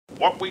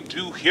What we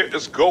do here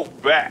is go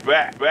back.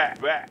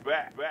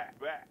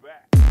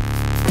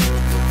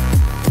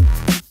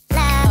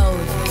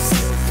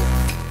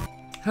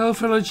 Hello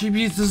fellow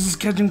chibies, this is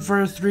Catching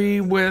Fire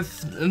 3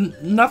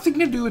 with nothing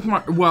to do with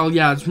well,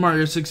 yeah, it's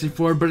Mario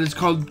 64, but it's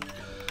called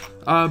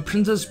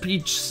Princess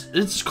Peach.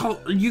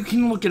 You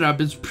can look it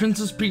up, it's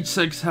Princess Peach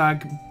 6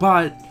 Hack,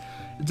 but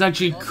it's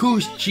actually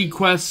Coochie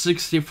Quest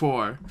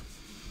 64.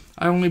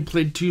 I only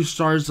played 2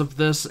 stars of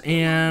this,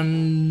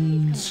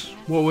 and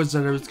what was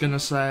it I was gonna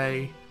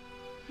say?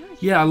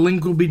 Yeah, a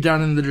link will be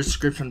down in the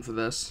description for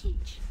this.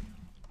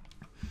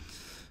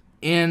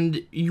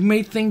 And you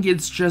may think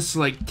it's just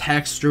like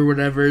text or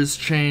whatever is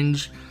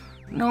changed.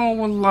 No,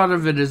 a lot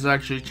of it is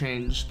actually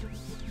changed.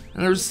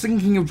 And I was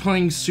thinking of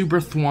playing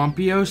Super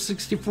Thwompio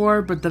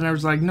 64, but then I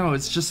was like, no,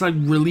 it's just like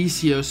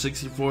Releasio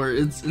 64.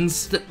 It's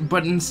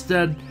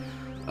instead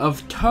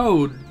of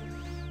Toad,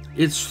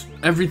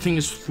 everything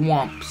is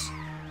Thwomps.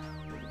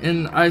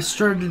 And I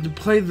started to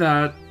play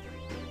that,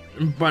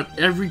 but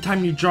every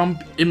time you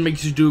jump, it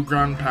makes you do a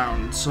ground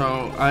pound.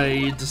 So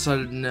I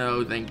decided,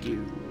 no, thank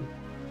you.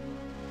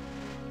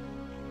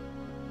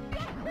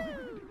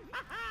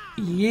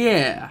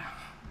 Yeah.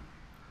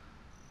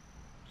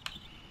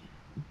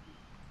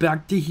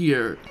 Back to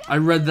here. I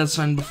read that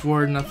sign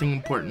before, nothing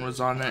important was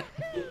on it.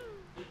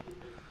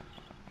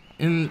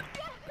 And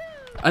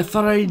I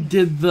thought I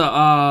did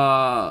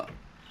the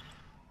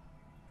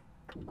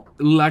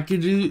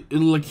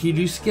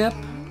Lakitu skip,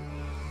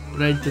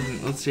 but I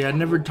didn't. Let's see, I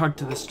never talked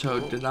to this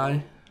Toad, did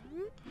I?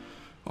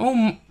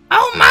 Oh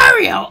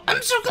Mario,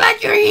 I'm so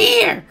glad you're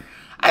here.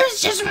 I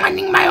was just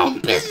minding my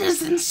own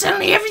business and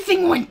suddenly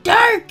everything went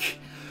dark.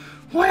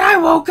 When I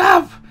woke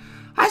up,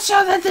 I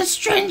saw that this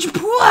strange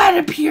pool had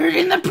appeared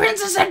and the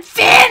princess had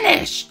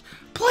vanished.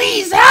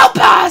 Please help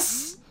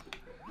us!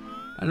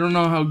 I don't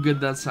know how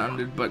good that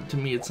sounded, but to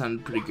me it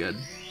sounded pretty good.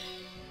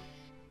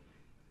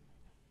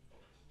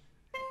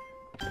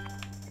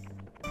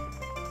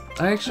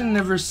 I actually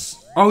never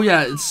oh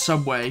yeah, it's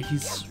Subway.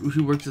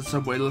 He works at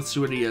Subway. Let's see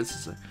what he is.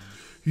 It's like,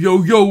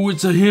 yo,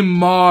 it's him,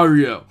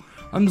 Mario.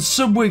 I'm the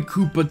Subway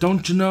Koopa,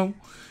 don't you know?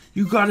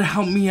 You gotta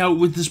help me out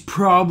with this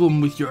problem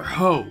with your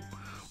hoe.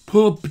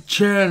 Pull up a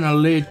chair and I'll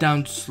lay it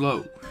down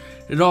slow.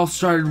 It all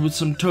started with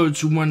some toads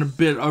who went a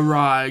bit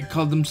awry,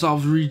 called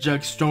themselves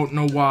rejects, don't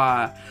know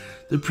why.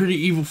 The pretty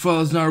evil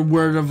fella's not a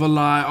word of a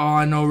lie, all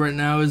I know right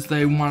now is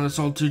they want us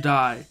all to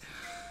die.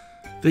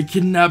 They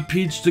kidnapped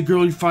Peach, the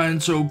girl you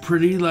find so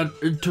pretty,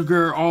 took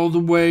her all the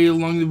way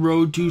along the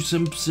road to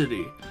Simp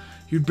City.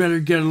 You'd better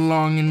get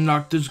along and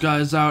knock those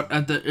guys out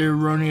at the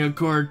Ironia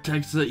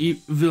Cortex, the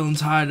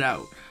villain's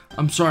hideout.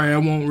 I'm sorry, I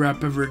won't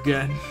rap ever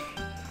again.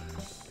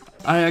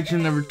 I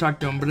actually never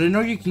talked to him, but I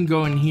know you can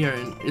go in here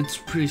and it's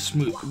pretty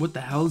smooth. What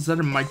the hell? Is that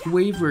a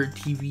microwave or a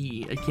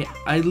TV?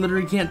 I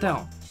literally can't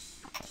tell.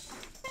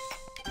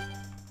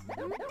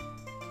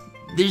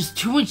 There's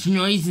too much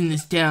noise in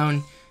this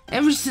town.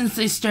 Ever since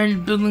they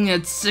started building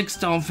that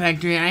 6-doll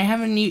factory, I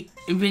haven't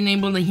been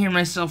able to hear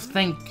myself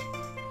think.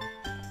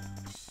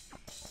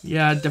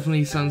 Yeah, it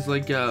definitely sounds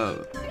like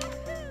a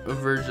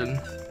version.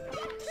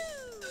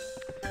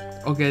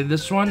 Okay,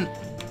 this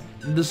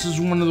is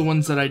one of the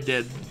ones that I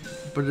did.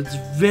 But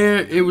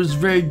it was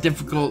very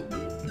difficult.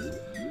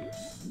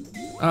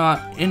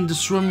 And to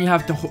swim you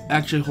have to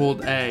actually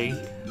hold A.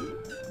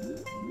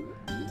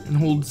 And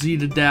hold Z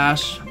to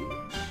dash.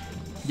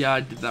 Yeah, I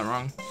did that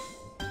wrong.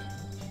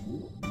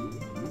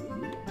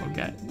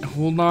 Okay,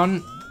 hold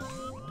on.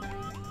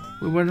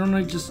 Wait, why don't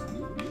I just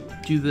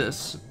do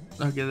this?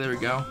 Okay, there we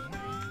go.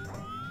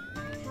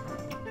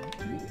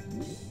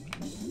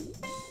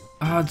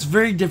 It's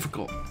very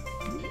difficult.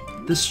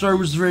 This star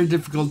was very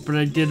difficult, but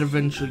I did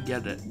eventually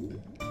get it.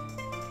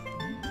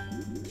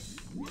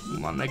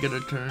 Hold on, I gotta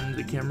turn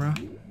the camera.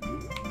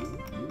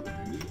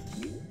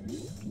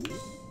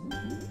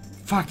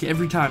 Fuck,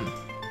 every time.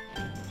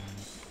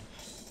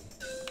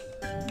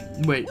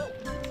 Wait.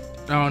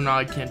 Oh no,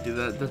 I can't do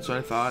that. That's what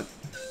I thought.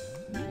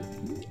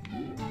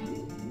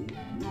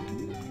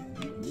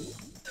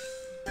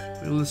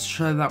 Wait, let's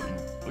try that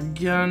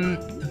again.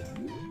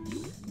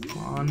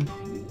 Come on.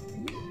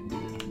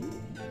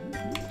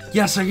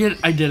 Yes, I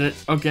did it.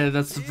 Okay,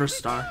 that's the first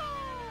star.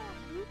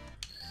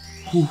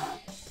 Whew.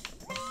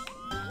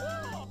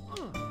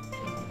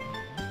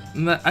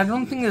 I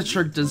don't think that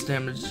shark does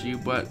damage to you,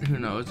 but who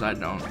knows, I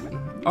don't.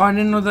 Oh, I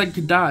didn't know that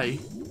could die.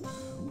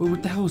 Wait,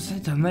 what the hell is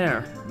that down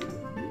there?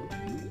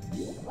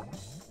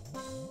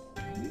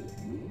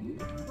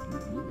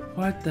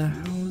 What the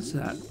hell is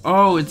that?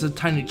 Oh, it's a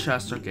tiny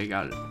chest. Okay,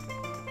 got it.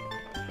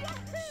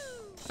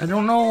 I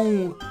don't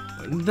know.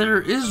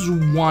 There is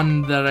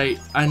one that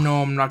I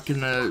know I'm not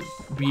gonna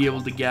be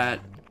able to get.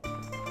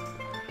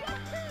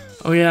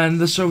 Oh yeah, and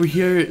this over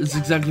here is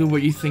exactly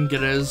what you think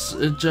it is.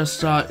 It just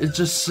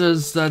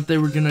says that they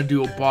were gonna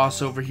do a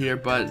boss over here,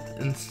 but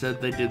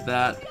instead they did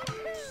that.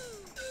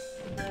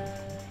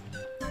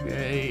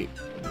 Okay.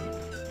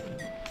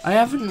 I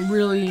haven't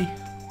really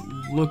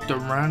looked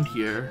around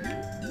here.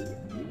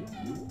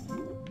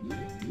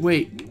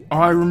 Wait, oh,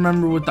 I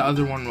remember what the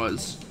other one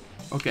was.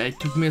 Okay, it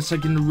took me a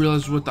second to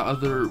realize what the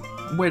other...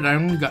 Wait, I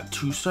only got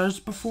 2 stars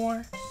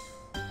before?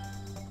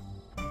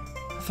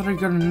 I thought I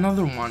got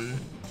another one.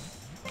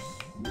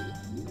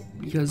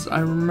 Because I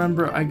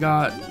remember I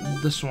got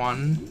this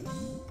one.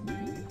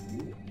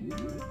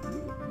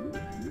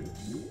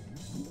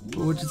 But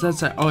what does that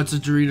say? Oh, it's a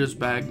Doritos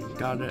bag.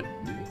 Got it.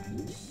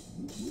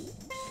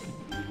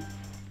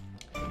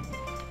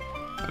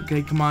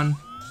 Okay, come on.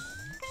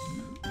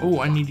 Oh,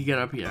 I need to get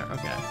up here.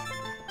 Okay.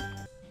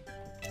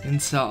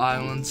 Incel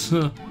Islands.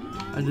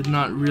 I did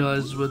not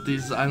realize what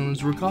these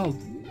islands were called.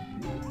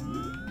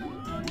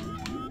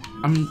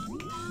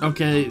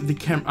 Okay,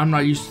 I'm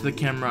not used to the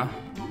camera.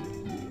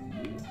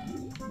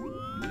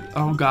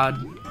 Oh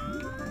god.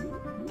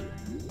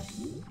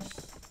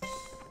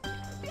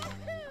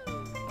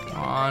 Come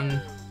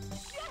on.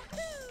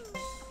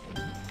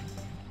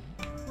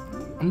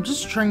 I'm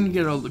just trying to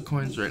get all the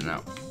coins right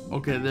now.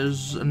 Okay,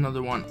 there's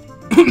another one.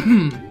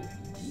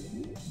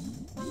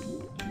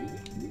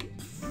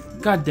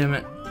 God damn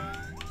it.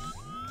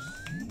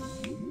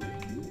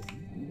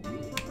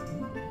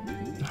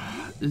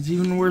 It's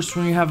even worse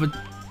when you have a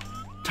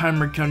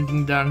timer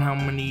counting down how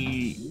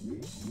many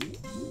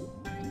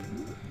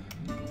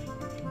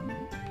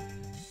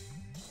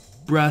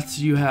breaths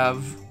you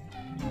have.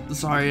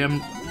 Sorry,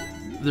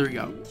 there we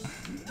go.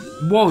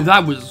 Whoa,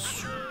 that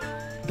was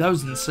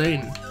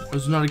insane. I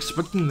was not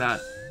expecting that.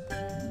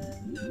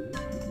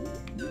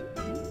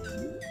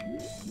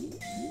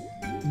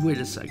 Wait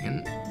a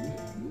second.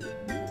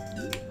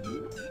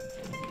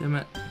 Damn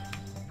it.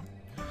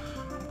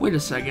 Wait a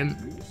second.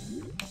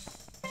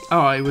 Oh,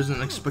 I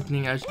wasn't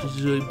expecting I should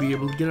really be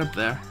able to get up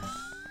there.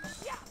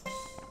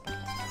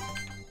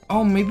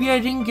 Oh, maybe I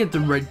didn't get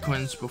the red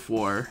coins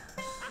before.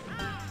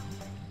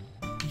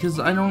 Because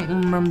I don't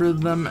remember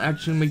them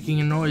actually making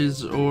a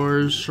noise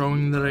or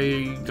showing that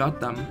I got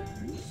them.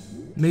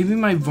 Maybe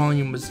my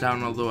volume was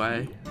down all the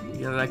way.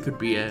 Yeah, that could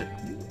be it.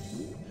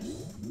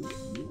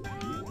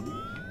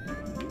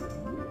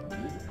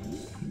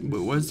 Wait,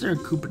 was there a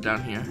Koopa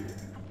down here?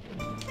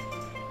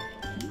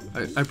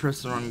 I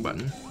pressed the wrong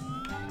button.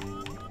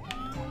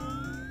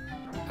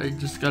 I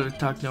just gotta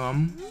talk to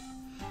him.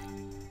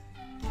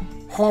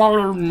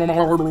 Call me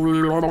Koopa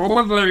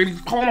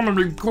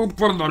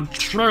the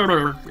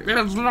Cheater.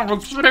 It's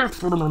not safe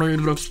for me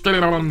to stay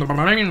on the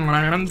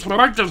mainland, so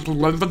I just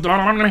live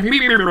down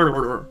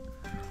here.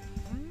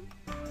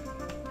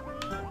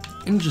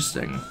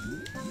 Interesting.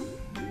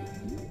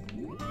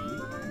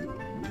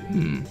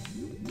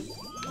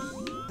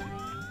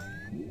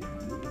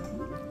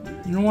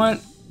 You know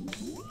what?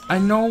 I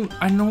know.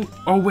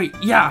 Oh wait,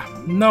 yeah,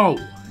 no.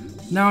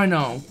 Now I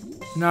know.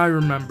 Now I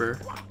remember.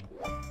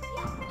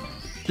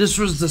 This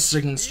was the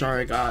second star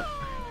I got.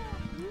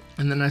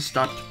 And then I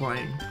stopped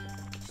playing.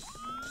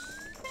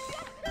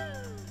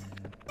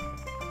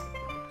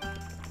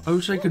 I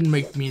wish I could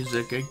make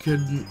music. I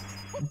could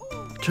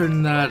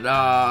turn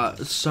that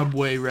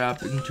subway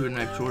rap into an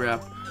actual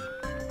rap.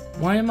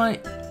 Why am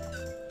I...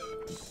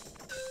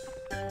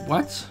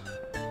 What?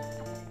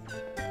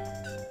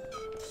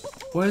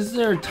 Why is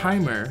there a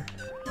timer?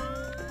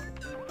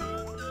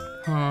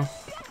 Huh.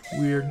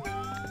 Weird.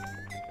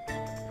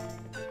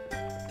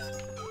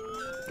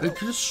 I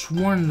could have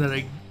sworn that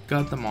I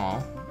got them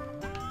all.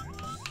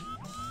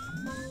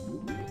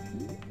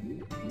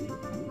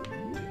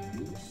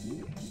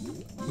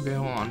 Okay,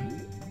 hold on.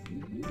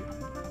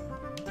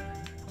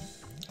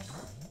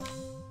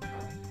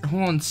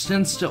 Hold on,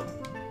 stand still.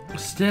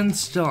 Stand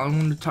still, I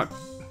want to talk.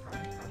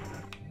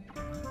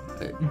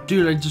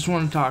 Dude, I just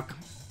want to talk.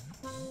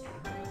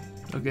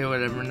 Okay,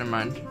 whatever, never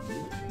mind.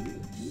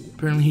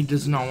 Apparently he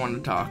does not want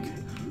to talk.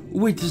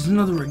 Wait, there's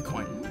another red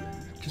coin.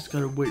 Just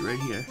gotta wait right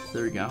here.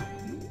 There we go.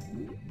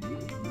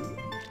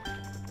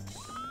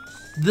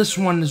 This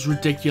one is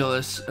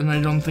ridiculous, and I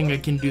don't think I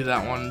can do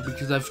that one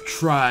because I've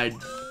tried,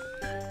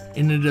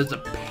 and it is a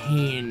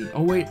pain.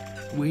 Oh wait.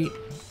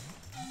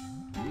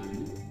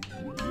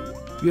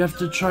 You have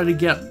to try to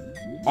get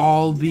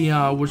all the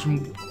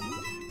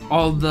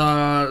all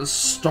the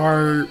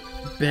star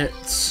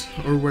bits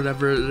or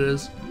whatever it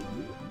is.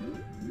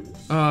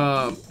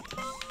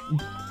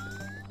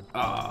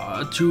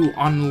 To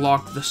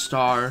unlock the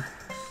star.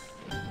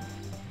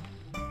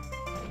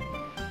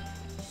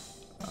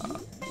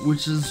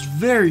 Which is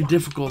very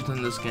difficult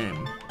in this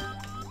game,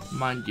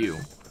 mind you.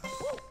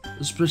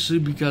 Especially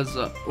because,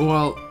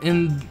 well,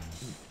 in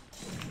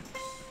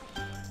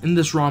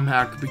this ROM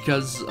hack,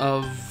 because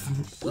of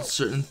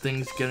certain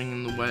things getting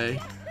in the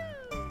way.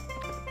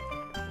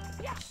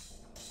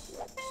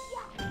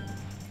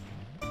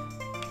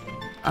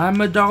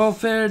 I'm a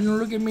dolphin,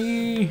 look at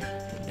me!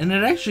 And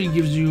it actually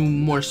gives you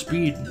more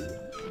speed.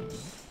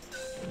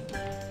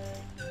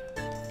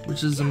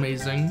 Which is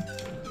amazing.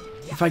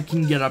 If I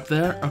can get up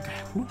there. Okay.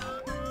 Whew.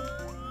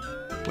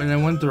 Wait, I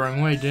went the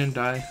wrong way, didn't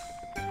I?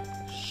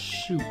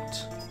 Shoot.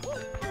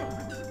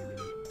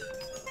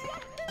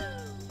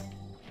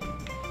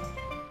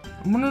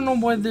 I wanna know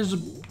why there's a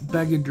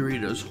bag of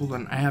Doritos. Hold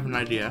on, I have an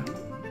idea.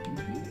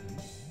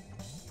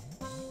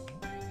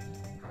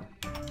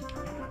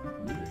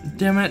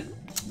 Damn it.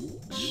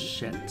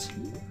 Shit.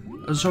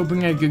 was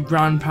hoping I could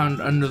ground pound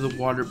under the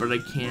water, but I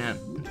can't.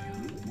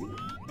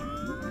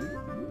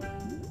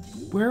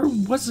 Where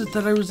was it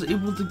that I was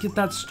able to get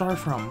that star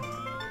from?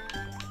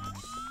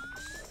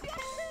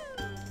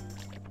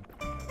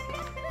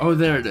 Oh,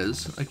 there it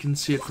is. I can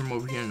see it from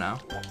over here now.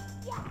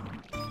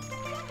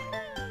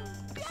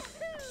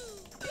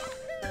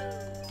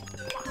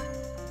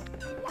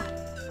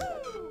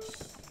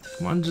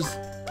 Come on, just...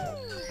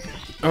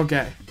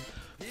 Okay.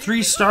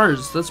 3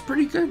 stars. That's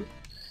pretty good.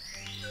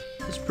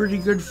 That's pretty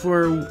good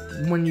for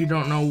when you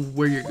don't know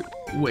where you're...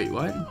 Wait,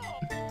 what?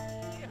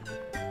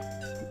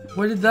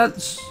 Why did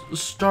that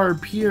star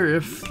appear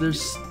if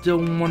there's still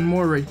one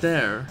more right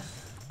there?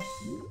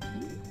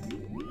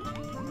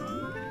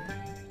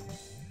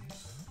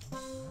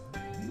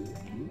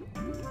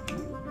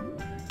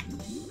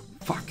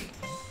 Fuck.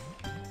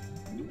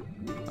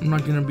 I'm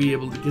not gonna be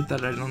able to get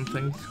that, I don't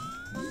think.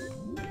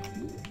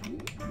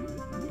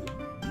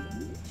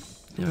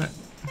 Damn it.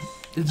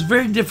 It's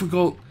very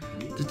difficult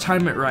to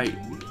time it right.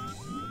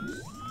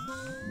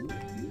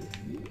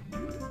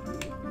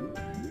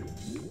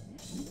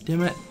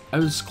 Damn it. I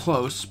was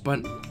close,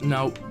 but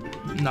no,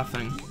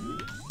 nothing.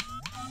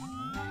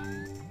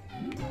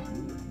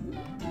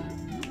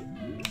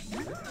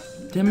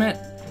 Damn it.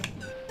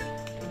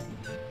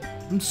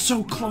 I'm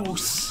so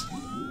close.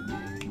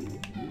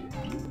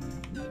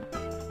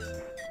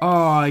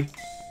 Oh, I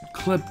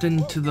clipped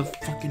into the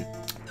fucking...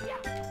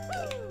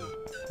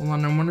 Hold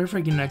on, I wonder if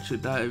I can actually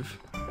dive.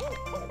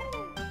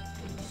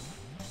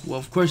 Well,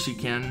 of course you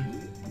can.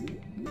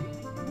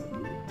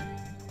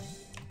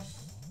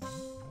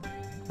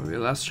 Okay,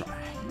 let's try.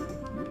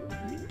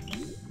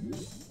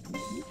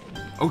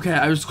 Okay,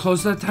 I was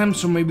close that time,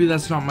 so maybe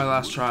that's not my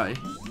last try.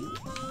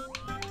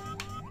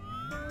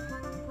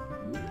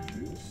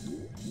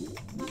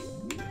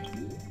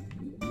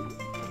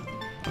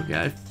 Okay,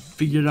 I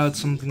figured out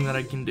something that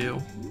I can do.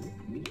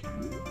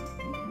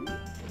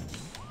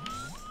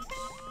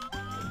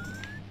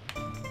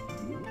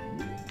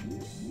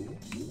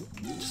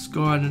 Just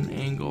go at an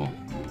angle.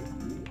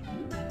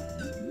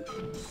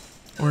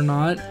 Or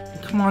not.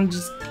 Come on,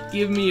 just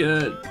give me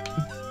a...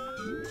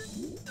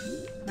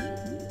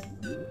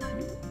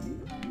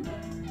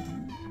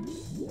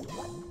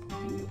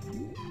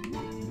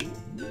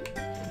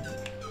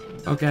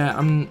 Okay,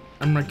 I'm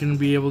not gonna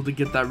be able to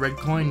get that red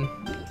coin.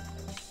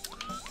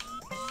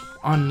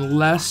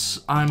 Unless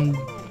I'm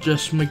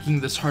just making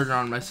this harder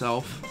on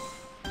myself.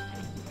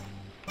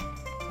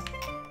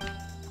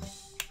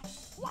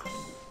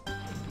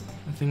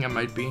 I think I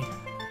might be.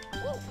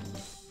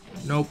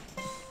 Nope.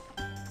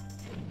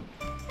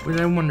 Wait,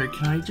 I wonder,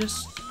 can I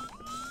just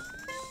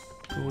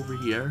go over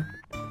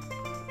here?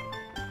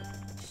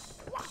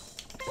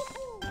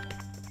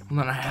 Hold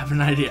on, I have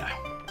an idea.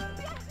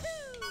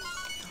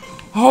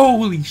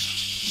 Holy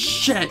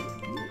shit!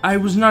 I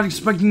was not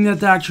expecting that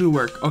to actually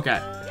work.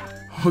 Okay.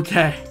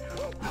 Okay.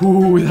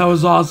 Ooh, that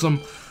was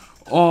awesome.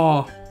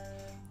 Oh.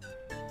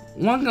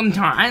 Welcome to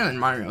our island,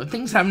 Mario.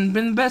 Things haven't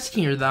been the best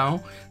here,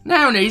 though.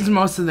 Nowadays,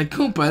 most of the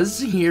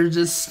Koopas here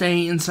just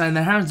stay inside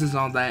their houses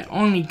all day,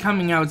 only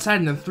coming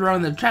outside to throw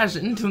their trash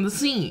into the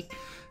sea.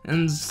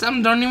 And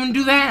some don't even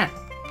do that.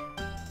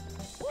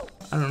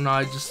 I don't know,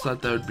 I just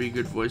thought that would be a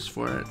good voice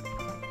for it.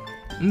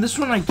 And this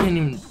one I can't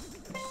even...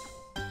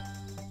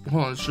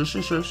 Hold on, shush,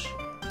 shush, shush.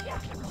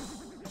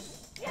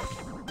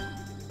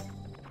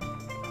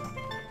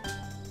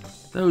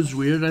 That was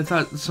weird. I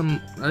thought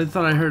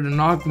I heard a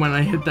knock when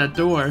I hit that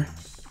door.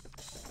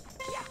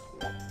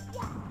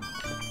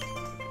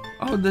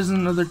 Oh, there's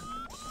another...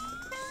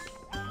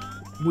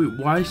 Wait,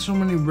 why so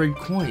many red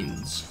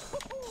coins?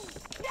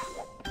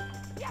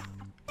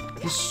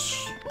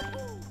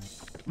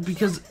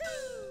 Because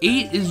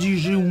 8 is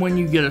usually when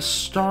you get a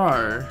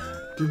star.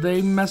 Did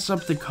they mess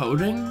up the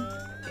coding?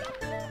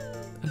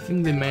 I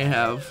think they may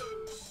have.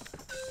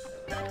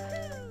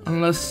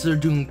 Unless they're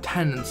doing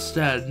 10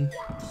 instead.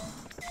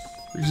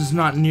 Which is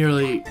not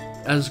nearly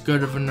as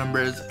good of a number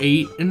as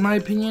 8, in my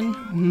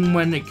opinion,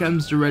 when it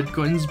comes to red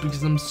coins,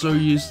 because I'm so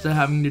used to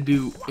having to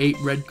do 8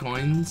 red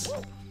coins.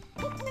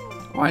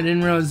 Oh, I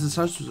didn't realize this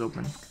house was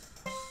open.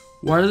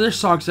 Why are there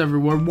socks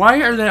everywhere?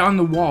 Why are they on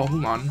the wall?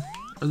 Hold on.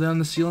 Are they on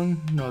the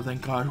ceiling? No,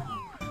 thank God.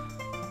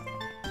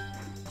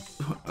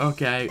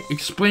 Okay,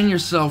 explain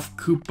yourself,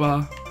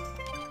 Koopa.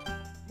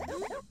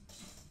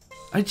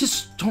 I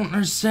just don't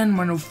understand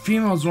why no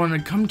females want to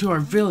come to our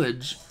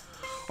village.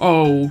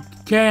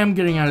 Okay, I'm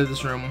getting out of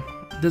this room.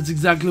 That's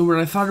exactly what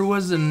I thought it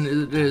was, and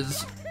it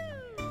is.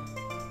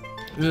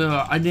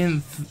 I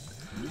didn't.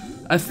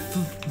 I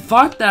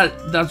thought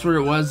that that's what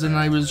it was, and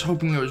I was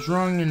hoping I was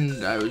wrong,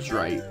 and I was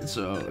right.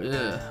 So,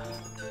 yeah.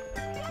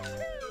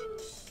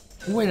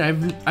 Wait,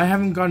 I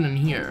haven't gotten in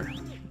here.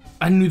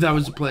 I knew that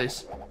was the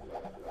place.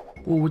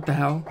 Well, what the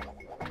hell?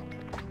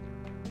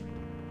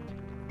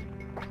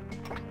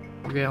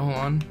 Okay, hold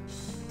on.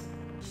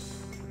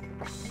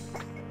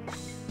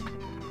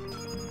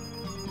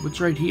 What's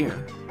right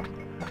here?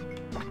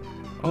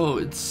 Oh,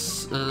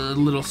 it's a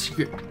little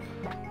secret.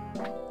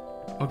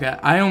 Okay,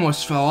 I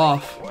almost fell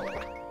off.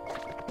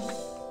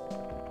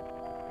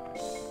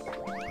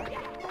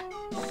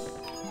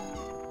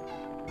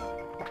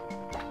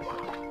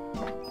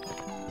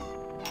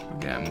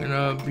 I'm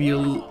gonna be a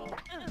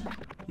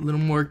little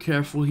more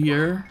careful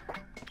here.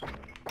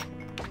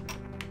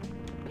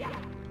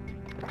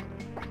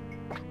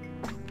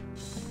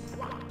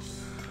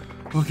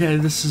 Okay,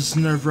 this is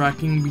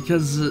nerve-wracking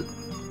because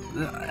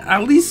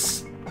at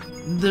least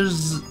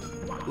there's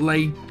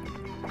like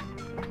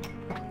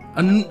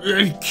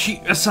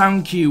a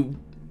sound cue.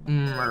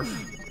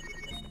 Murph.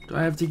 Do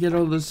I have to get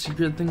all those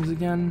secret things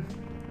again?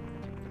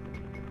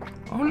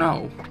 Oh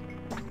no.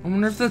 I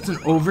wonder if that's an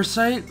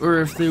oversight or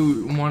if they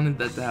wanted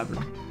that to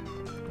happen.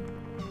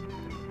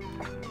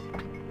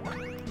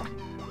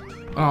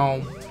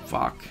 Oh,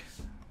 fuck.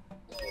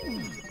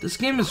 This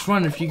game is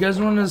fun. If you guys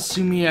want to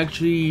see me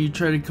actually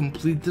try to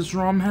complete this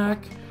ROM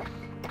hack,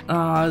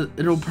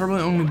 it'll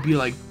probably only be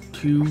like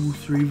 2-3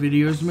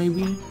 videos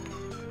maybe.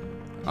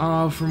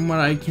 From what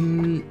I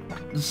can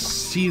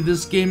see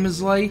this game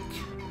is like,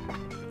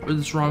 or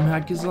this ROM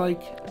hack is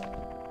like.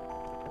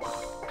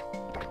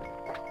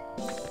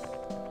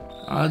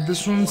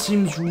 This one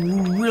seems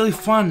really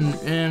fun,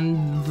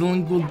 and the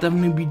link will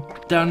definitely be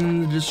down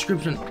in the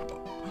description.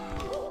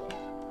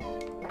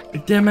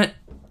 Damn it,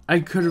 I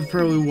could have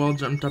probably wall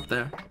jumped up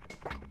there.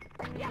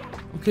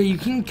 Okay, you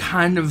can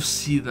kind of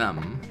see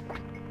them.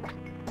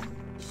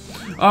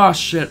 Oh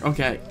shit,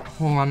 okay,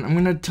 hold on, I'm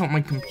gonna tilt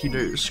my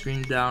computer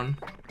screen down.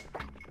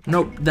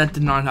 Nope, that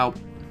did not help.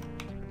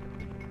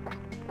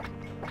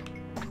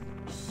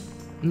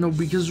 No,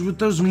 because with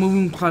those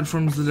moving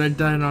platforms that I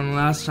died on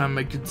last time,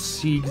 I could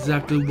see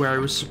exactly where I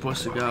was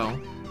supposed to go.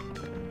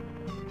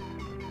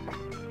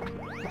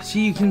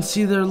 See, you can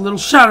see their little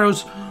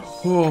shadows.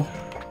 Oh.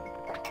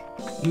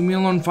 Leave me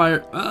alone,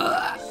 fire.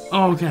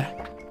 Oh, okay.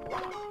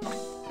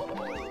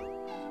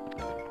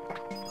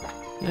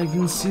 Yeah, I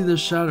can see the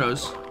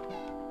shadows.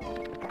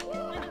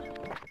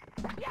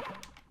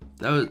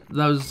 That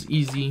was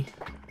easy.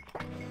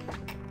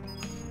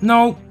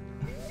 No.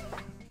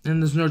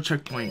 And there's no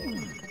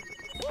checkpoint.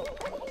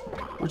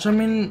 Which, I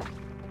mean,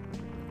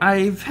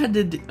 I've had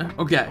to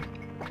okay.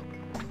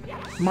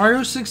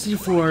 Mario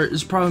 64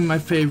 is probably my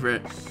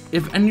favorite.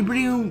 If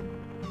anybody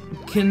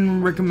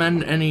can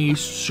recommend any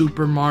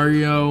Super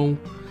Mario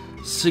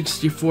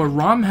 64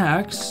 ROM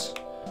hacks,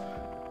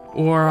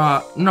 or,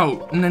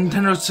 no,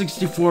 Nintendo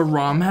 64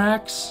 ROM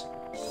hacks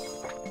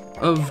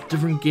of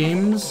different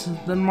games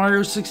than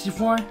Mario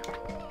 64,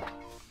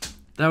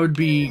 that would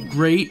be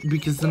great,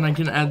 because then I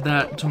can add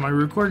that to my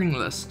recording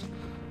list.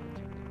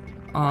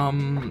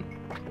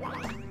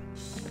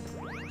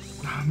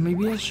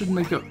 Maybe I should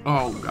make a,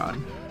 oh god.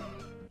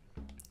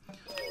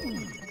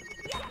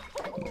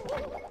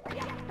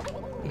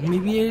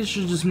 Maybe I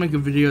should just make a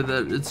video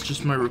that it's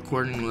just my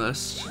recording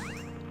list.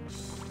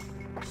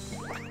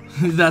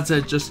 That's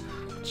it, just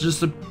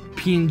a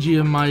PNG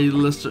of my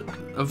list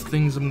of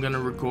things I'm gonna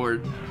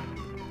record.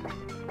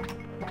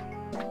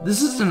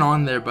 This isn't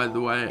on there, by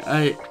the way.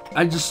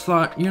 I just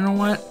thought, you know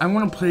what? I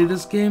want to play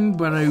this game,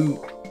 but I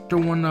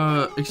don't want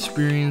to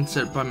experience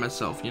it by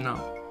myself, you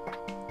know?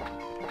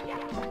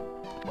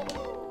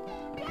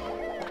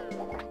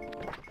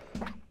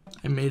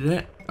 I made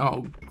it.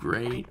 Oh,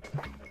 great.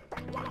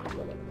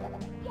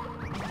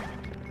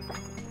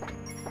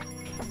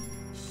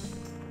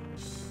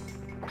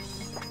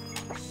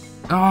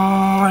 Oh,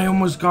 I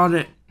almost got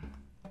it.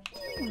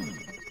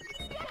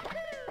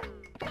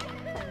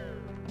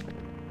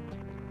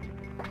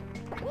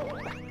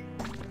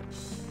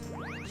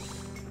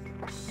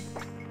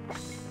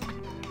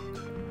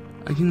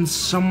 I can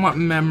somewhat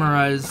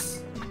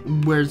memorize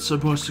where it's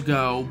supposed to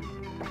go.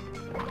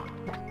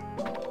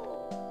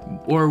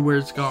 Or where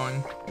it's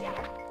going.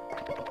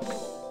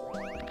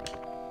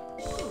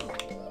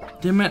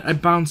 Damn it, I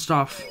bounced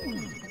off.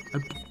 I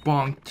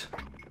bonked.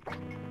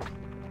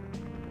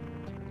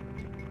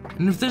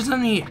 And if there's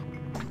any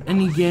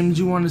games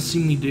you want to see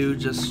me do,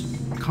 just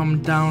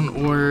comment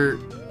down or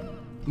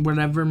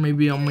whatever.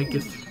 Maybe I'll make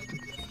it.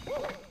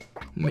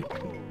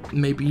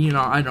 Maybe, you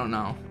know, I don't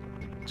know.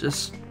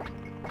 Just,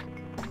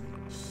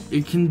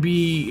 it can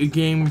be a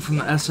game from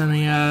the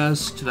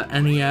SNES to the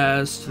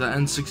NES to the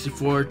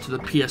N64 to the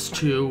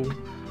PS2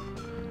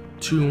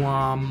 to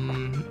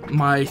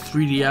my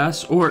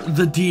 3DS, or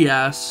the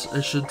DS,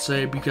 I should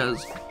say,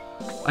 because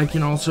I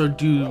can also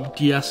do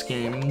DS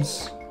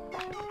games.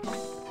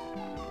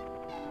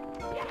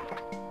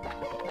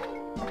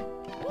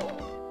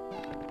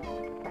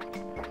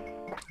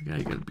 Okay,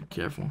 I gotta be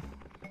careful.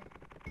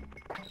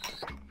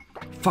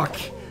 Fuck.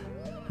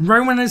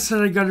 Right when I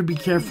said I gotta be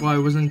careful, I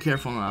wasn't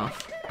careful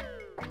enough.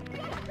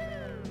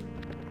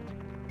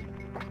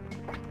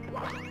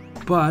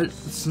 But,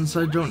 since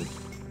I don't...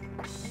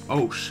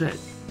 Oh, shit.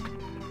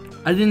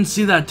 I didn't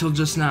see that till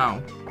just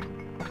now.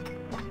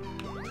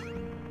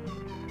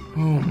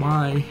 Oh,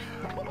 my.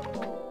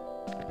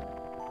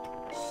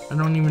 I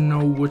don't even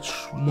know which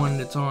one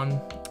it's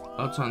on.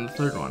 Oh, it's on the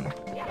third one.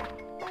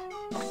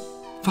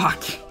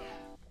 Fuck.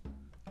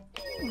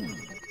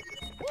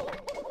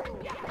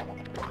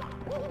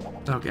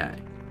 Okay.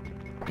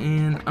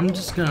 And I'm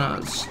just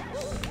gonna...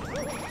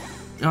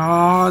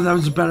 Oh, that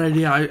was a bad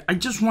idea. I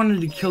just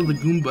wanted to kill the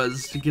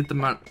Goombas to get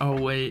them out. Oh,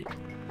 wait.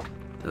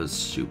 That was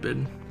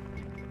stupid.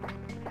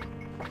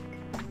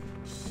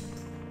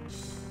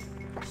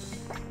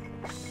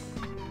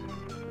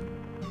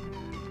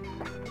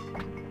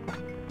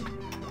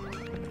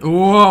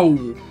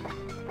 Whoa.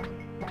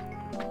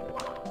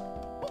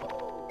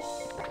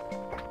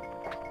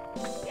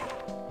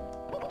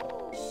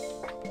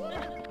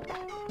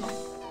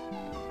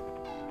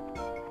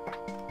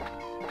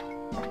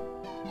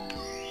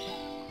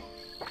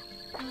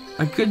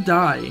 I could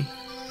die.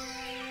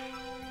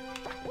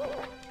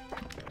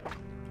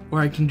 Or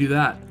I can do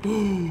that.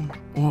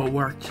 Oh, it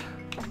worked.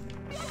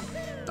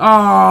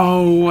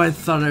 Oh, I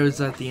thought I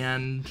was at the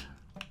end.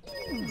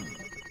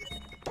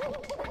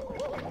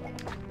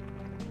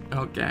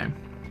 Okay.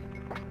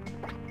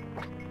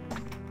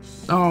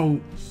 Oh,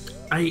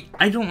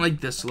 I don't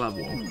like this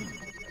level.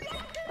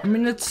 I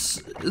mean,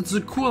 it's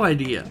a cool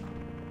idea.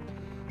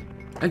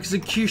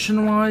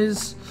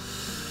 Execution-wise,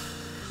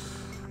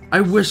 I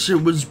wish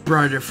it was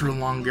brighter for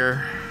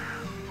longer.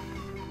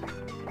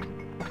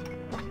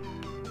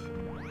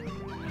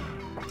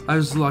 I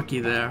was lucky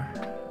there.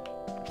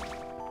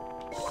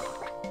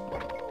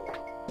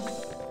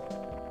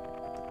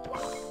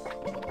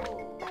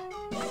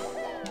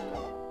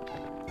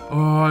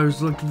 Oh, I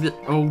was lucky that,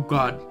 oh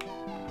god.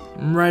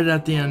 I'm right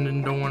at the end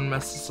and don't want to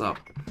mess this up.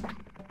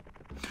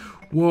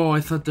 Whoa, I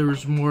thought there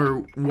was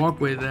more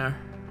walkway there.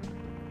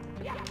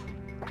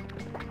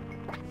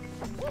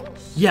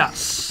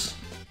 Yes!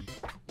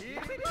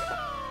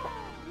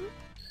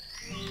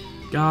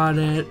 Got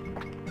it.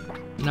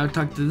 Now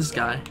talk to this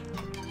guy.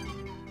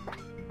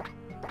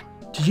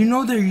 Did you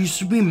know there used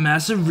to be a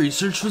massive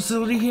research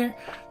facility here?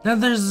 Now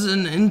there's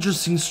an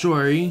interesting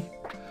story.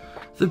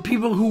 The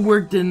people who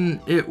worked in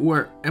it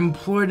were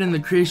employed in the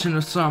creation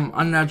of some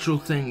unnatural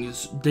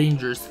things,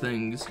 dangerous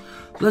things.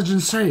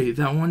 Legends say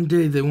that one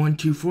day they went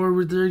too far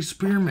with their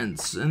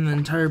experiments and the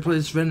entire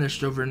place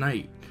vanished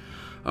overnight.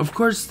 Of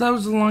course, that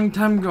was a long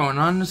time ago, and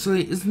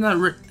honestly, isn't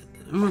that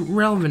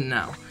relevant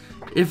now?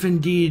 If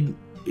indeed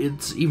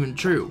it's even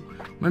true.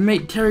 My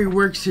mate Terry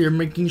works here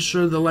making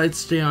sure the lights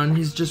stay on.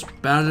 He's just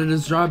bad at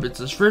his job. It's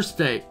his first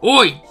day.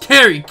 Oi,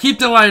 Terry, keep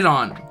the light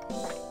on.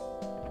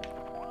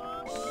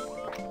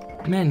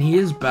 Man, he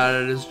is bad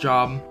at his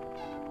job.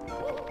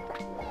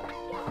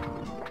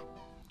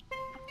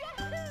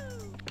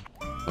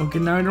 Okay,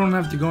 now I don't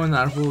have to go in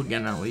that hole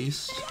again at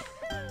least.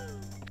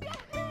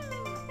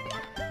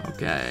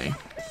 Okay.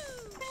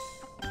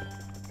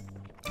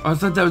 Oh, I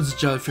thought that was a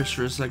jellyfish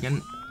for a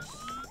second.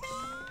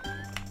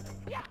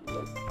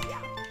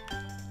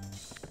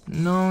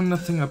 No,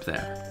 nothing up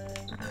there.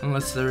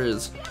 Unless there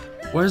is.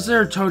 Why is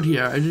there a toad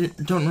here? I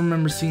don't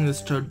remember seeing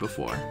this toad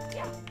before.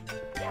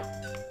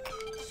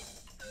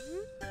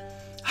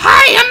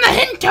 Hi, I'm the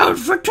hint toad.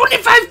 For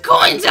 25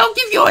 coins, I'll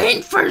give you a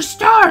hint for a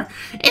star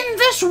in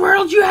this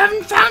world you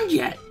haven't found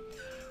yet.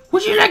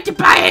 Would you like to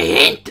buy a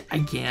hint? I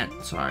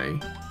can't, sorry.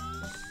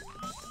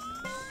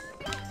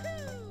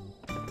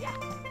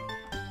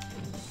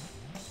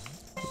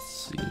 Let's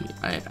see.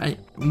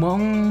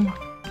 Well,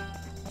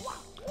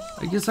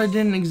 I guess I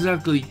didn't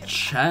exactly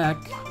check.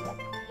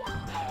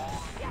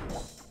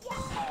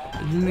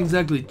 I didn't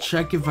exactly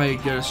check if I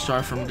get a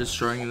star from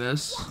destroying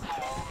this.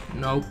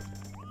 Nope.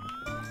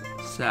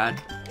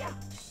 Sad.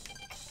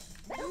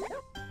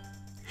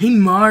 Hey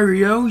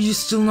Mario, you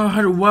still know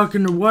how to walk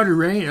underwater,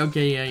 right?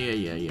 Okay,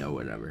 yeah,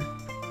 whatever.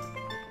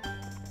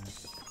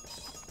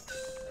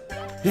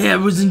 Hey, I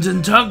wasn't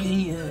done talking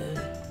yet.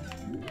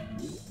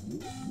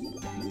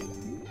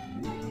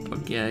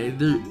 Okay,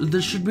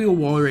 there should be a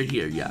wall right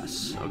here,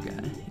 yes. Okay,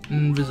 an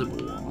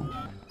invisible wall.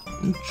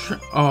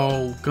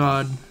 Oh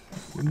god.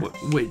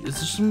 Wait, is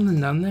there something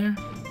down there?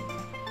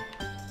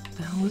 What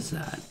the hell is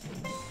that?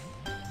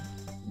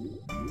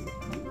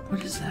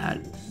 What is that?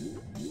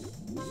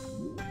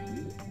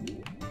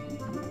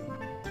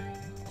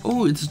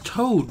 Oh, it's a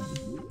toad.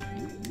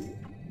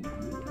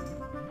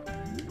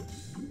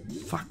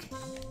 Fuck.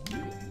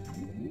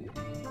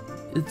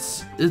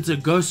 It's a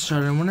ghost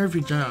toad. I wonder if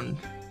he drowned.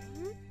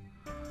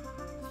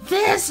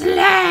 This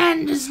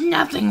land is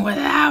nothing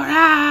without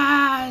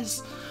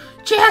us.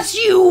 Just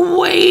you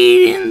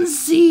wait and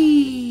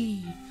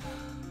see.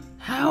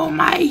 How am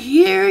I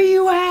here,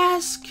 you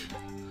ask?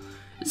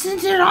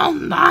 Isn't it all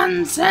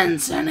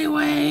nonsense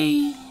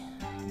anyway?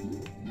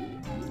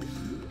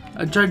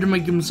 I tried to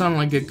make him sound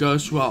like a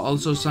ghost while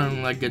also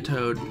sounding like a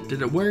toad.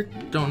 Did it work?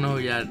 Don't know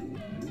yet.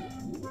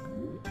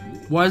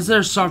 Why is there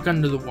a sock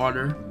under the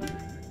water?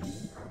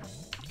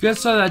 You guys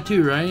saw that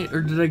too, right?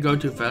 Or did I go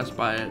too fast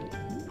by it?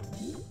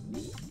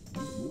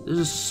 There's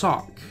a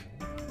sock.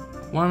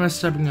 Why am I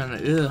stepping on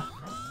it? Ugh.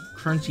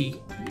 Crunchy.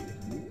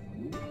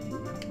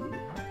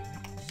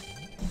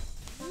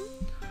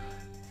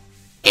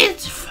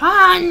 It's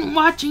fun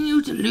watching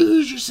you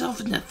delude yourself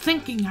into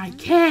thinking I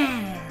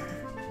care.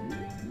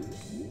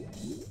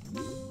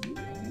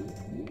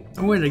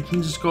 Oh wait, I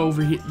can just go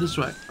over here this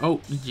way. Oh,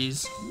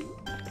 jeez.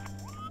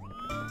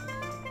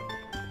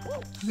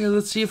 Okay,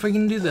 let's see if I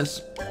can do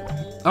this.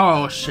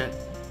 Oh shit.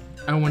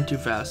 I went too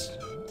fast.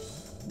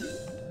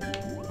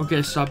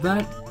 Okay, stop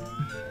that.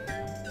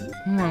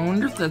 I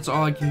wonder if that's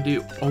all I can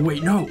do. Oh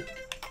wait, no.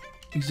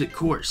 Exit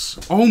course.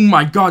 Oh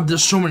my god,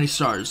 there's so many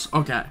stars.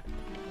 Okay.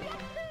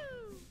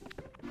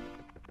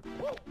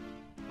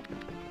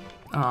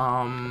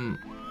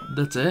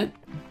 That's it?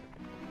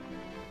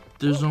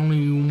 There's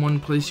only one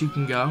place you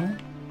can go?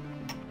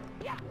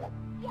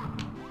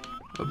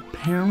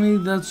 Apparently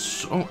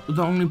that's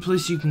the only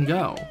place you can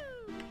go.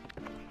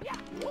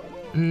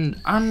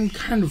 And I'm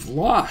kind of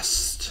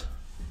lost.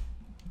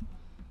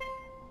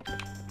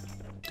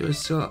 Do I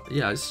still...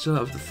 Yeah, I still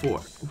have the 4.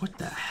 What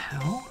the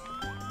hell?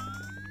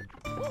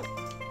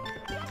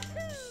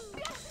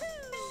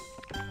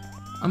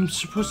 I'm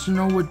supposed to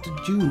know what to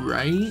do,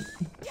 right?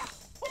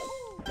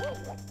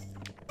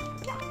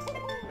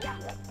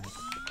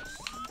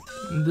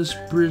 This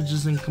bridge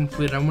isn't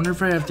complete. I wonder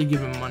if I have to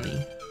give him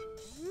money.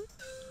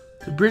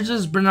 The bridge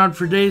has been out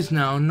for days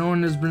now. No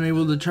one has been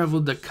able to travel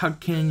the Cuck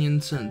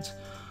Canyon since.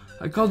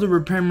 I called the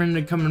repairman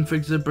to come and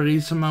fix it, but he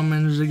somehow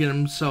managed to get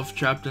himself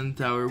trapped in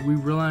the tower. We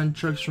rely on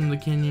trucks from the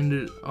canyon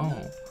to...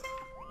 Oh.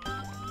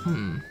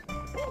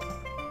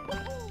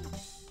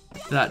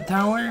 That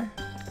tower?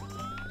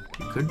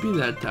 It could be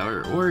that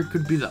tower, or it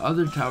could be the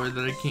other tower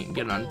that I can't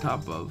get on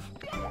top of.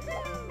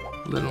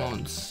 Let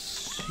alone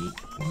see...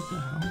 What the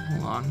hell?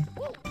 Hold on.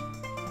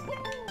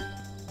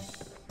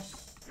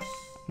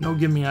 No,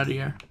 get me out of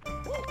here.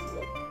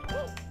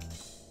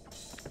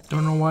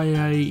 Don't know why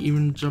I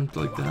even jumped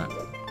like that.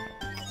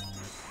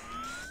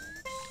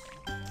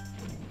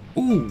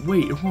 Oh,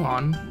 wait, hold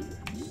on.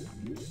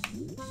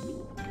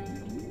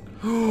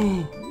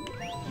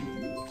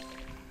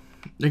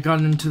 They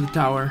got into the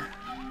tower.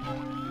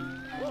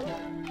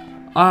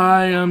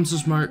 I am so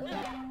smart.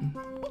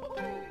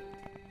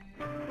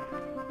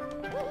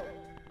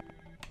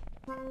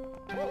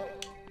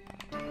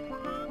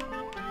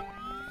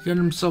 He got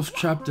himself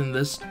trapped in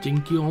this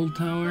dinky old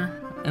tower.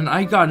 And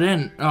I got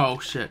in. Oh,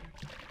 shit.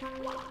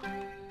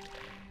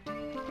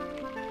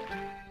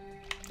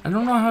 I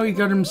don't know how he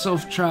got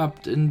himself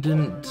trapped and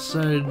didn't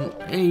decide,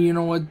 hey, you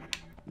know what?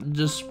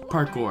 Just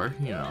parkour,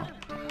 you know.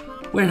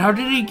 Wait, how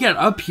did he get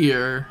up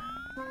here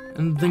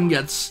and then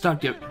get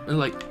stuck at,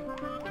 like,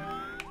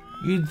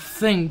 you'd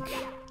think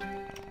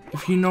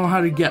if you know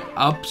how to get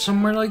up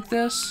somewhere like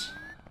this,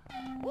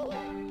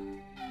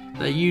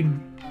 that you'd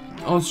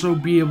also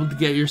be able to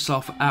get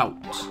yourself out.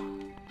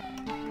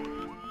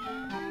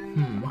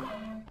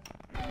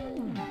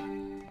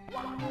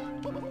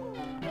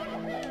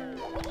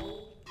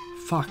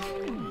 Fuck.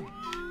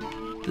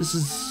 This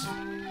is...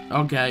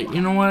 Okay, you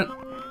know what?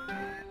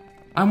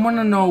 I want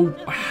to know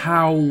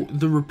how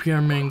the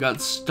repairman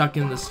got stuck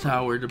in this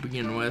tower to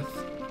begin with.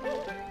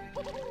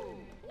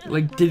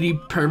 Like, did he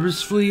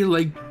purposefully,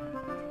 like,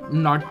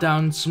 knock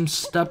down some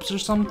steps or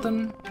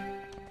something?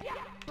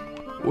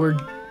 Or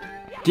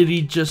did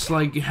he just,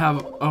 like,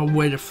 have a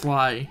way to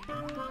fly?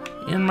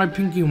 And my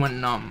pinky went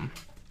numb.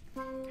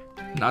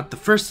 Not the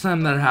first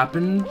time that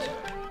happened.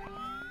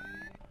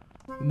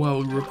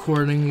 While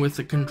recording with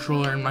a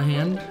controller in my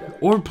hand,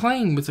 or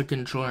playing with a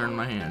controller in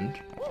my hand.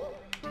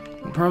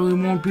 It probably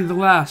won't be the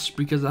last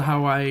because of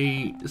how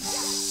I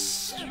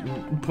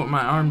put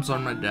my arms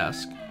on my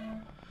desk.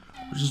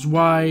 Which is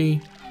why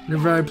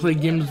whenever I play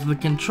games with the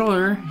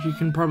controller, you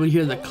can probably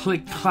hear the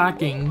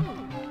click-clacking,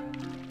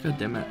 god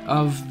damn it,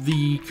 of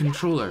the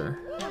controller.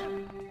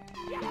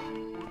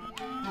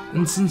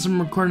 And since I'm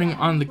recording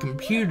on the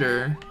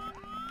computer,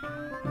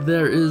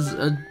 there is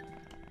a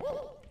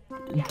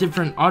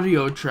different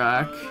audio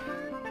track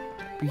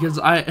because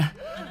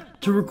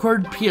to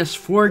record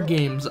PS4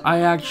 games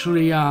I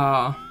actually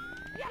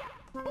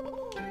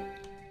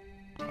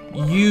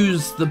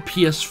use the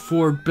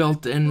PS4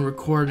 built-in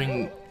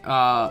recording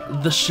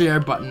the share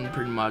button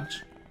pretty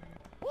much,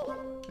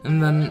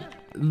 and then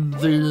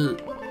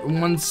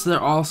once they're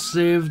all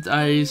saved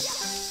I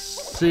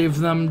save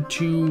them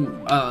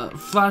to a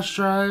flash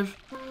drive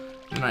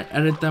and I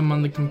edit them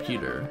on the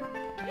computer.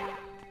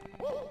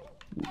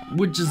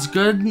 Which is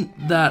good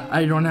that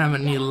I don't have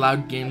any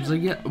loud games.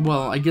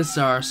 Well, I guess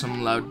there are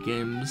some loud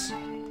games.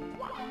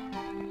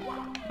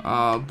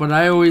 But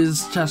I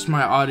always test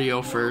my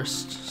audio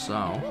first,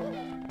 so.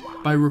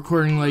 By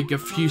recording like a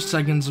few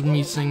seconds of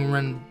me saying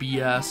random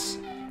BS,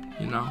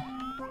 you know.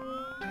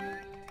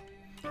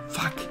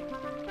 Fuck.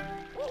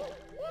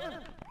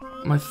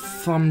 My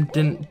thumb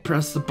didn't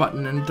press the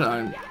button in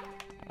time.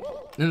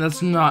 And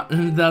that's not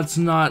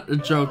a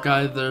joke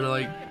either,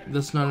 like,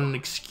 that's not an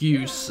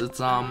excuse, it's,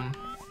 oh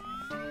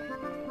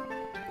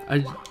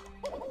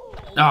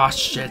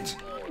shit.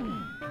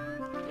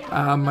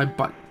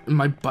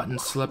 My button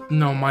slipped,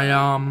 no, my,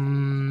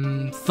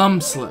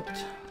 thumb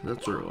slipped,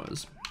 that's what it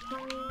was.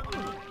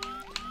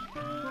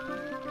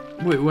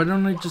 Wait, why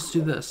don't I just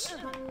do this?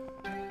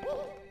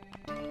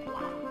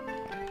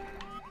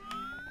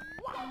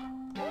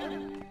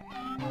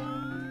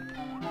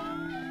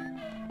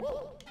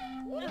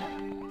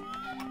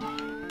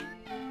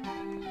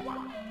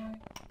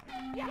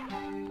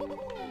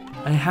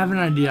 I have an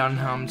idea on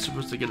how I'm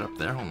supposed to get up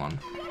there. Hold on.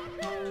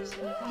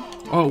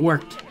 Oh, it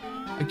worked.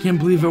 I can't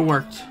believe it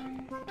worked.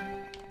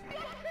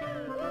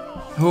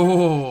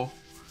 Oh.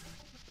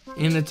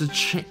 And it's a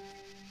chain.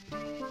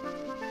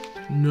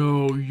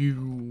 No,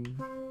 you.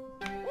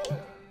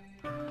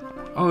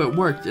 Oh, it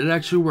worked. It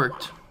actually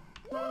worked.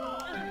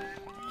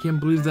 Can't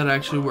believe that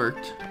actually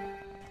worked.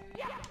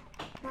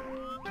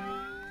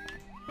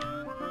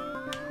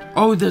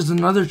 Oh, there's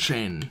another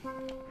chain.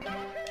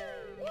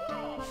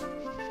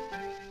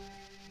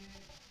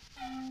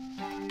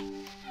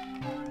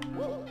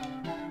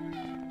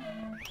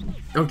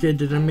 Okay,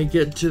 did I make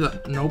it to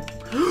the... Nope.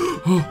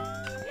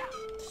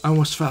 I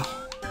almost fell.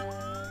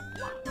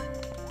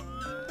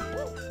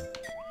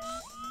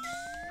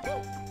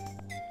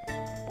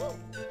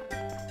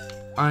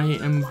 I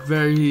am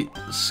very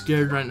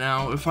scared right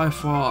now. If I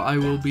fall, I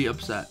will be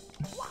upset.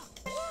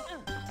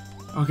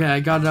 Okay,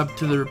 I got up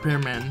to the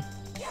repairman.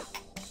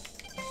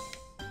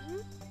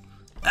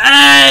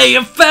 Hey,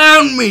 you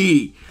found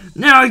me!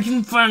 Now I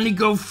can finally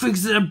go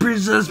fix that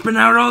bridge that's been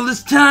out all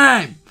this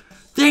time.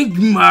 Thank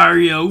you,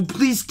 Mario.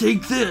 Please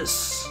take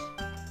this.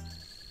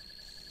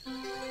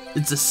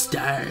 It's a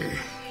star.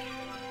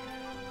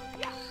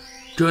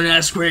 Don't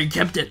ask where he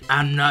kept it.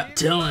 I'm not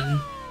telling.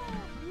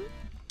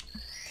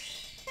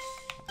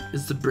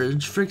 Is the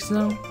bridge fixed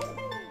now?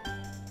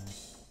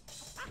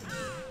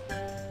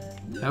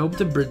 I hope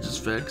the bridge is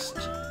fixed.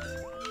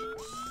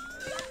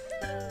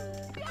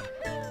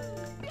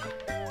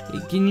 Hey,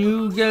 can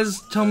you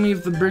guys tell me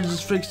if the bridge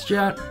is fixed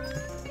yet?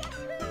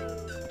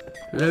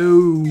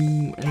 Hello?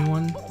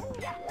 Anyone?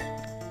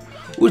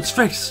 Oh, it's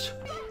fixed!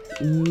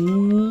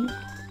 Ooh.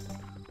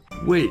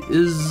 Wait,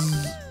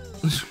 is...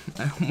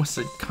 I almost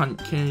said Cunt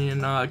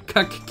Canyon,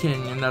 Cuck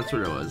Canyon, that's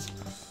what it was.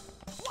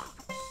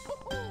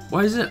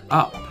 Why is it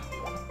up?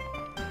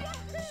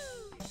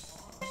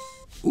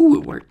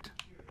 Ooh, it worked.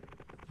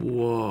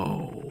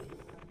 Whoa.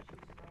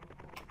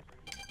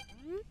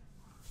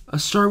 A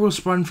star will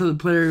spawn for the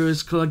player who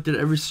has collected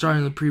every star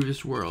in the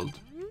previous world.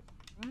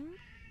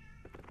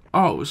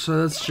 Oh,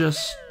 so that's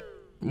just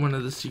one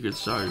of the secret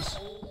stars.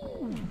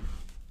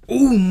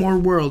 Ooh, more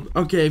world.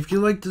 Okay, if you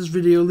liked this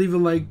video, leave a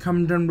like,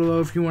 comment down below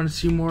if you want to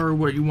see more or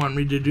what you want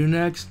me to do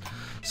next.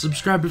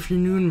 Subscribe if you're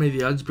new, and may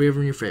the odds be ever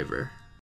in your favor.